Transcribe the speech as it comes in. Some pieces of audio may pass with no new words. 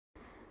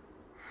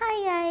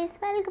Hi guys,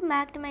 welcome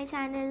back to my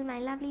channel, my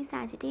lovely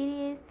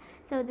Sagittarius.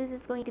 So this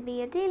is going to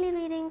be a daily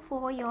reading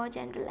for your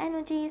general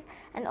energies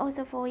and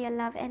also for your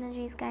love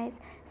energies, guys.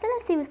 So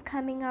let's see what's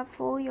coming up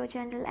for your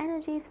general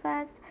energies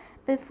first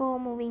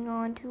before moving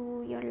on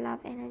to your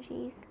love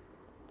energies.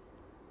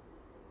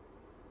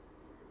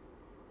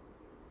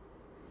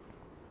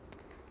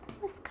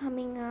 What's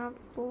coming up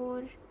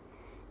for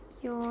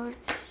your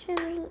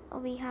general?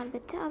 We have the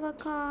Tower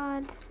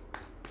card.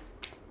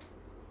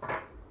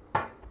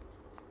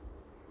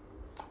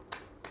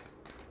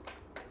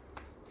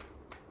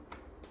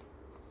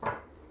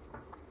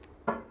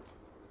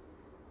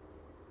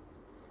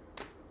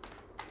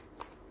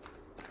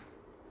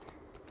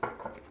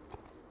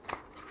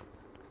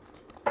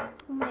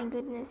 Oh my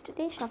goodness,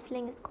 today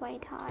shuffling is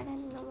quite hard. I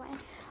don't know why.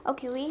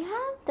 Okay, we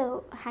have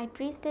the High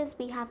Priestess,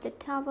 we have the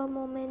Tower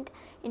moment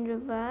in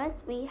reverse,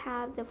 we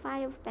have the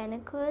Five of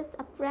Pentacles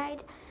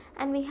upright,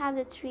 and we have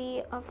the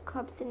Three of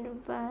Cups in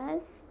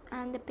reverse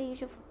and the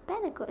Page of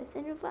Pentacles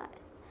in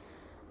reverse.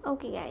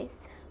 Okay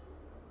guys,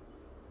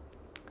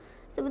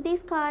 so with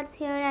these cards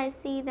here I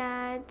see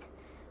that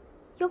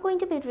you're going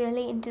to be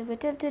really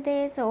intuitive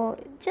today. So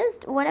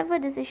just whatever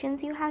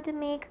decisions you have to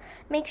make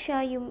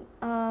sure you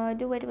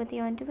do it with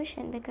your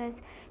intuition,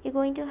 because you're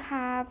going to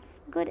have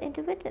good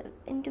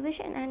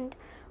intuition, and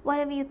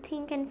whatever you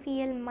think and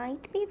feel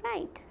might be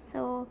right.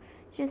 So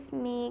just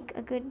make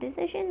a good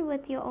decision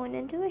with your own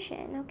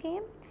intuition.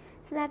 Okay,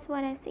 so that's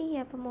what I see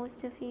here for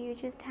most of you. You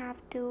just have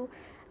to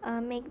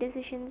make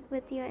decisions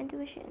with your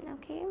intuition.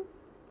 Okay,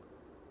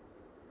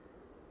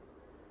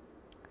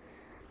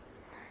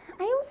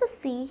 I also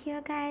see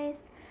here,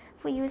 guys,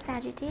 for you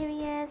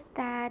Sagittarius,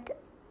 that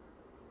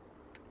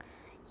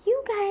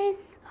you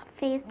guys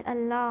faced a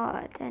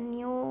lot, and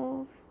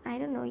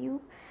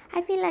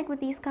I feel like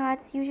with these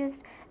cards you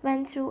just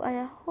went through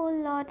a whole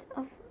lot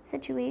of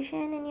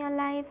situation in your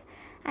life,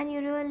 and you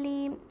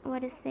really,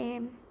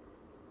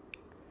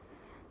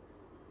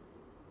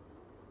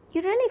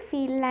 you really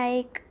feel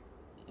like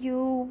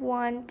you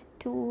want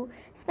to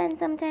spend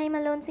some time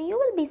alone. So you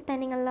will be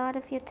spending a lot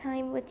of your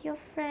time with your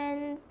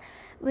friends,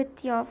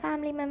 with your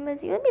family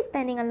members. You will be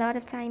spending a lot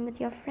of time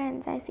with your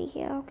friends, I see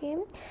here. Okay,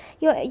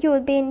 you'll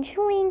be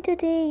enjoying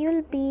today.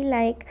 You'll be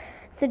like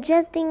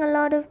suggesting a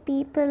lot of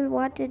people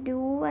what to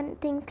do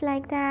and things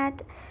like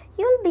that.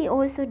 You'll be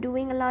also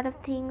doing a lot of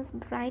things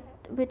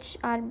which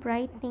are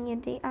brightening your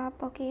day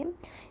up. Okay,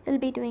 you'll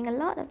be doing a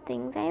lot of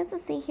things. I also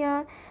see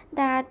here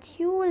that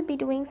you will be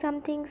doing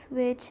some things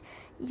which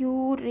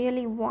you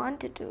really want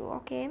to do.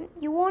 Okay,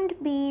 you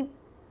won't be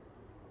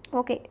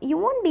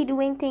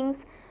doing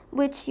things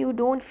which you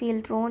don't feel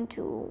drawn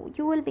to.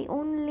 You will be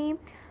only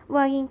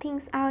working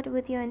things out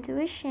with your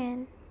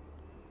intuition.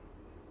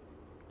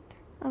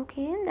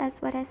 Okay,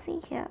 that's what I see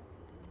here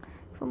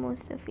for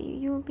most of you.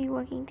 You will be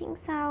working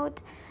things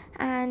out,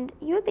 and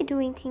you'll be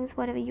doing things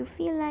whatever you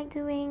feel like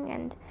doing,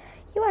 and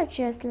you are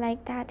just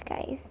like that,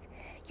 guys.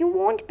 You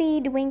won't be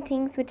doing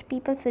things which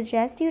people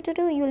suggest you to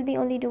do. You'll be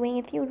only doing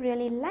if you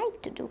really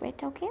like to do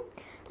it. Okay,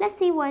 let's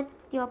see what's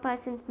your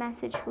person's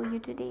message for you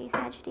today,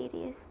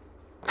 Sagittarius.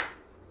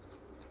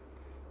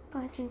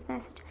 Person's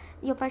message.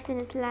 Your person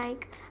is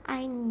like,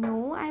 I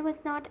know I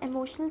was not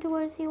emotional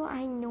towards you.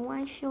 I know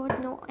I showed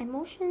no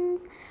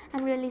emotions.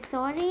 I'm really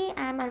sorry.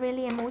 I'm a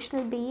really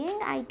emotional being.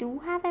 I do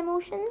have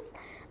emotions,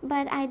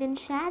 but I didn't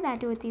share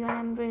that with you, and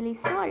I'm really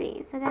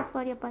sorry. So that's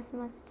what your person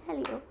wants to tell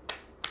you.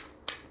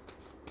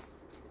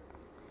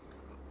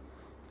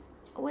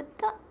 With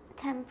the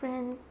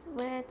Temperance,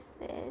 with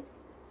this,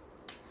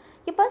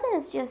 your person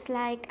is just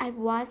like, I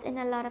was in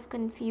a lot of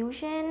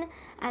confusion,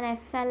 and I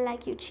felt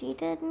like you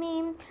cheated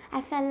me.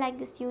 I felt like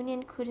this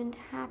union couldn't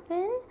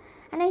happen,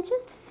 and I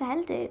just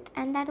felt it,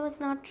 and that was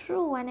not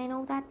true, and I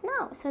know that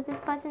now. So this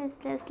person is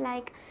just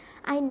like,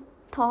 I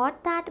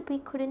thought that we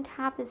couldn't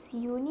have this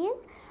union.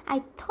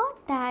 I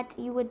thought that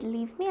you would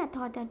leave me. I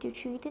thought that you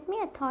cheated me.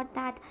 I thought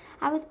that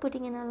I was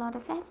putting in a lot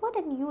of effort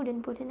and you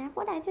didn't put in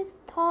effort. I just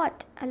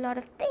thought a lot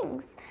of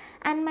things,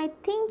 and my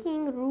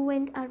thinking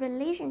ruined our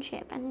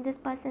relationship. And this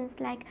person is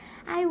like,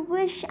 I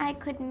wish I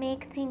could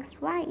make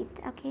things right.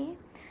 Okay,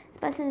 this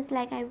person is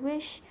like, I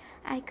wish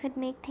I could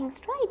make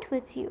things right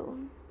with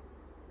you.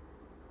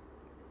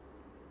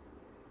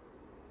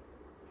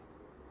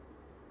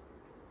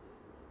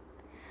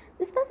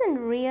 This person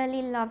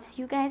really loves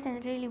you guys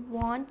and really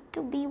want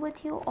to be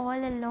with you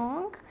all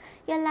along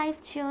your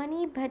life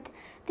journey, but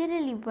they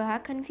really were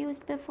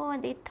confused before.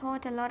 They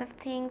thought a lot of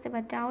things. They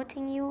were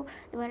doubting you.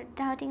 They were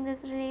doubting this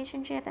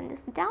relationship, and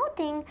this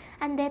doubting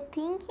and their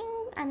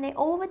thinking and their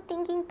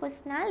overthinking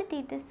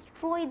personality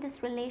destroyed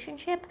this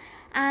relationship,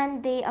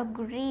 and they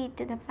agreed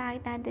to the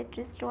fact that they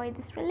destroyed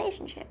this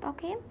relationship.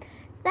 Okay,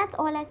 that's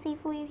all I see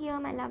for you here,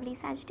 my lovely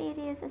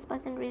Sagittarius. This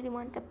person really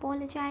wants to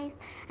apologize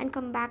and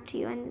come back to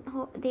you, and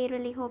they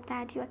really hope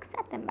that you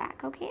accept them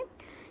back. Okay,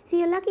 so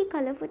your lucky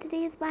color for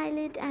today is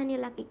violet, and your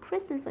lucky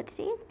crystal for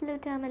today is blue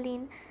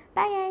tourmaline.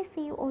 Bye guys,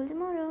 see you all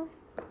tomorrow.